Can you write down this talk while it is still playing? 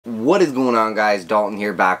What is going on, guys? Dalton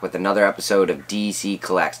here, back with another episode of DC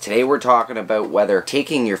Collects. Today we're talking about whether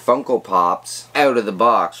taking your Funko Pops out of the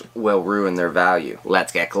box will ruin their value.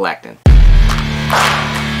 Let's get collecting.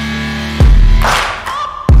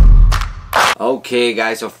 Okay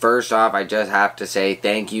guys, so first off, I just have to say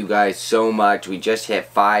thank you guys so much. We just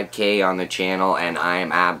hit 5K on the channel and I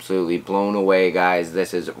am absolutely blown away, guys.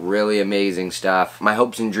 This is really amazing stuff. My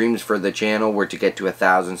hopes and dreams for the channel were to get to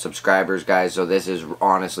 1,000 subscribers, guys, so this is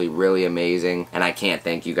honestly really amazing and I can't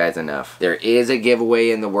thank you guys enough. There is a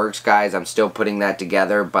giveaway in the works, guys. I'm still putting that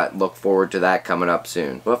together, but look forward to that coming up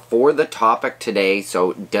soon. But for the topic today,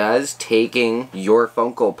 so does taking your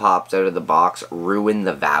Funko Pops out of the box ruin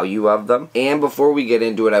the value of them? And before we get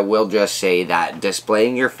into it, I will just say that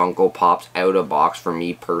displaying your Funko Pops out of box, for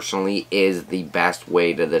me personally, is the best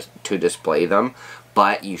way to display them.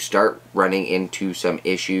 But you start running into some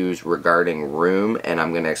issues regarding room, and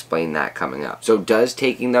I'm going to explain that coming up. So does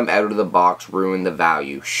taking them out of the box ruin the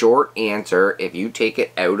value? Short answer, if you take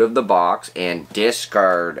it out of the box and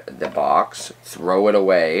discard the box, throw it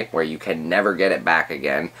away where you can never get it back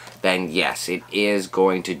again, then yes, it is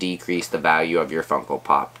going to decrease the value of your Funko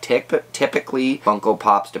Pop. Typically, Funko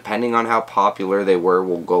Pops, depending on how popular they were,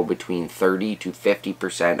 will go between 30 to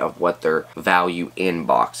 50% of what their value in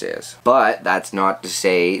box is. But that's not to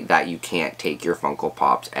say that you can't take your Funko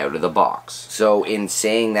Pops out of the box. So in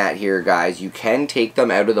saying that here, guys, you can take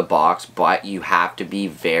them out of the box, but you have to be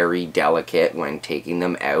very delicate when taking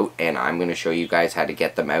them out, and I'm going to show you guys how to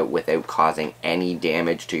get them out without causing any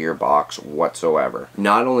damage to your box whatsoever.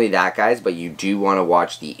 Not only that, guys, but you do want to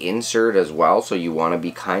watch the insert as well, so you want to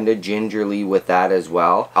be kind of gingerly with that as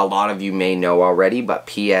well. A lot of you may know already, but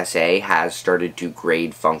PSA has started to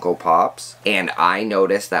grade Funko Pops, and I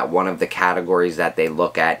noticed that one of the categories that they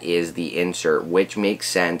look at is the insert, which makes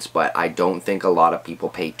sense, but I don't think a lot of people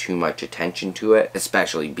pay too much attention to it,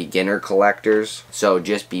 especially beginner collectors. So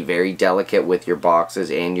just be very delicate with your boxes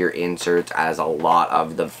and your inserts, as a lot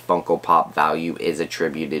of the Funko Pop value is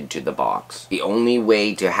attributed to the box. The only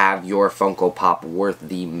way to have your Funko Pop worth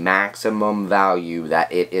the maximum value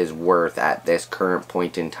that it is worth at this current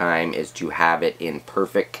point in time is to have it in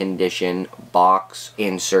perfect condition, box,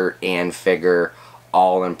 insert, and figure,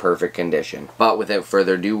 all in perfect condition. But without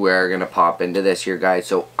further ado, we're gonna pop into this here, guys.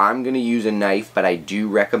 So I'm gonna use a knife, but I do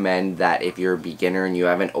recommend that if you're a beginner and you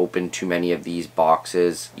haven't opened too many of these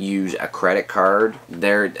boxes, use a credit card.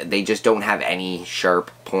 They just don't have any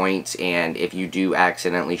sharp points, and if you do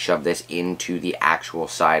accidentally shove this into the actual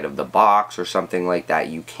side of the box or something like that,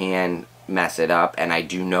 you can mess it up. And I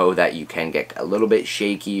do know that you can get a little bit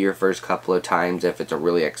shaky your first couple of times if it's a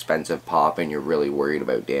really expensive pop and you're really worried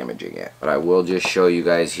about damaging it. But I will just show you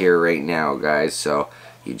guys here right now, guys. So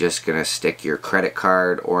you're just gonna stick your credit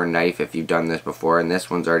card or knife if you've done this before, and this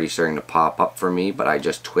one's already starting to pop up for me, but I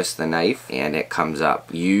just twist the knife and it comes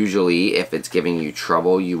up. Usually if it's giving you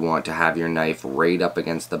trouble, you want to have your knife right up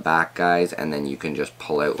against the back, guys, and then you can just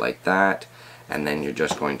pull out like that. And then you're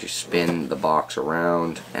just going to spin the box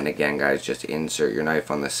around. And again, guys, just insert your knife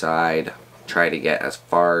on the side. Try to get as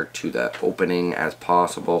far to the opening as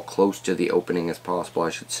possible, close to the opening as possible, I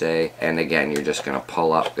should say. And again, you're just gonna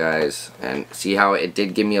pull up, guys. And see how it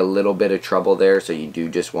did give me a little bit of trouble there, so you do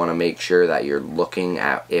just wanna make sure that you're looking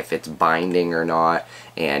at if it's binding or not,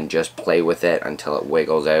 and just play with it until it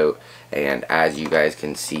wiggles out. And as you guys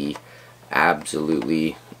can see,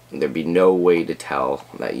 absolutely, there'd be no way to tell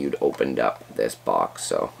that you'd opened up this box.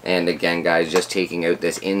 So, and again, guys, just taking out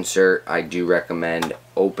this insert, I do recommend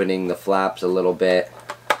opening the flaps a little bit.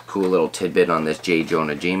 Cool little tidbit on this J.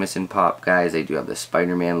 Jonah Jameson pop, guys. They do have the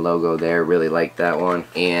Spider-Man logo there. Really like that one.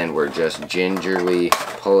 And we're just gingerly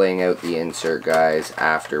pulling out the insert, guys,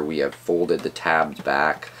 after we have folded the tabs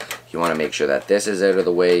back. You want to make sure that this is out of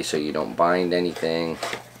the way so you don't bind anything,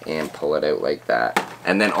 and pull it out like that.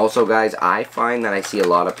 And then also, guys, I find that I see a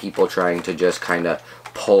lot of people trying to just kind of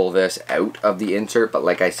pull this out of the insert, but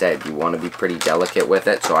like I said, you want to be pretty delicate with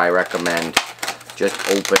it, so I recommend just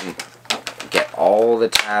get all the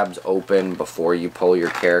tabs open before you pull your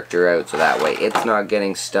character out, so that way it's not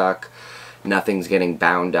getting stuck, nothing's getting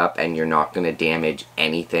bound up, and you're not going to damage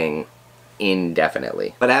anything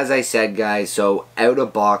indefinitely. But as I said, guys, so out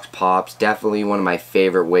of box pops, definitely one of my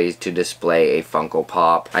favorite ways to display a Funko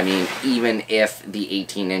Pop. I mean, even if the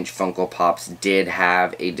 18-inch Funko Pops did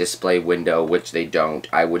have a display window, which they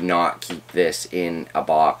don't, I would not keep this in a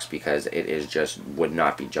box because it is just would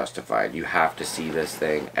not be justified. You have to see this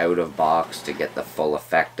thing out of box to get the full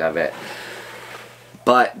effect of it.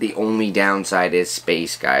 But the only downside is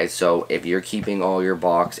space, guys. So if you're keeping all your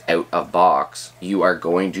box out of box, you are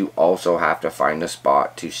going to also have to find a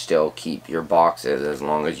spot to still keep your boxes as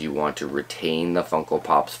long as you want to retain the Funko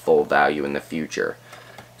Pop's full value in the future.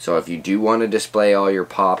 So if you do want to display all your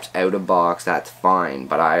Pops out of box, that's fine.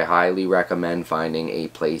 But I highly recommend finding a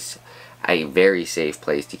place, a very safe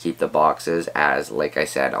place to keep the boxes, as like I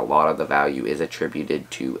said, a lot of the value is attributed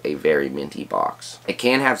to a very minty box. It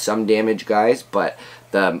can have some damage, guys, but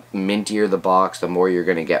the mintier the box, the more you're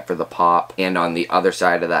going to get for the Pop. And on the other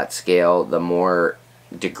side of that scale, the more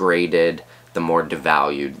degraded, the more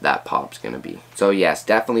devalued that Pop's going to be. So yes,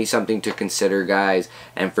 definitely something to consider, guys.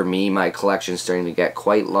 And for me, my collection's starting to get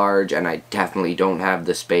quite large, and I definitely don't have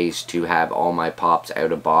the space to have all my Pops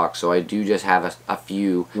out of box. So I do just have a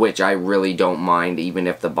few, which I really don't mind, even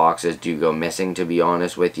if the boxes do go missing, to be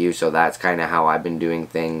honest with you. So that's kind of how I've been doing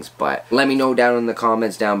things. But let me know down in the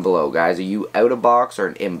comments down below, guys. Are you out of box or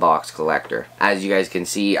an in-box collector? As you guys can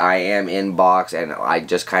see, I am in box, and I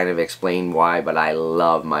just kind of explained why, but I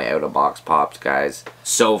love my out-of-box Pops, guys.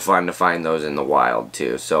 So fun to find those in the wild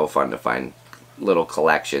too. So fun to find little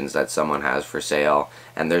collections that someone has for sale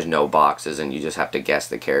and there's no boxes and you just have to guess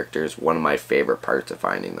the characters. One of my favorite parts of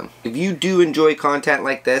finding them. If you do enjoy content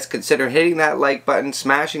like this, consider hitting that like button,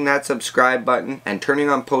 smashing that subscribe button, and turning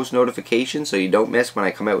on post notifications so you don't miss when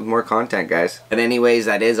I come out with more content, guys. But anyways,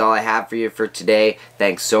 that is all I have for you for today.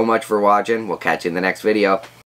 Thanks so much for watching. We'll catch you in the next video.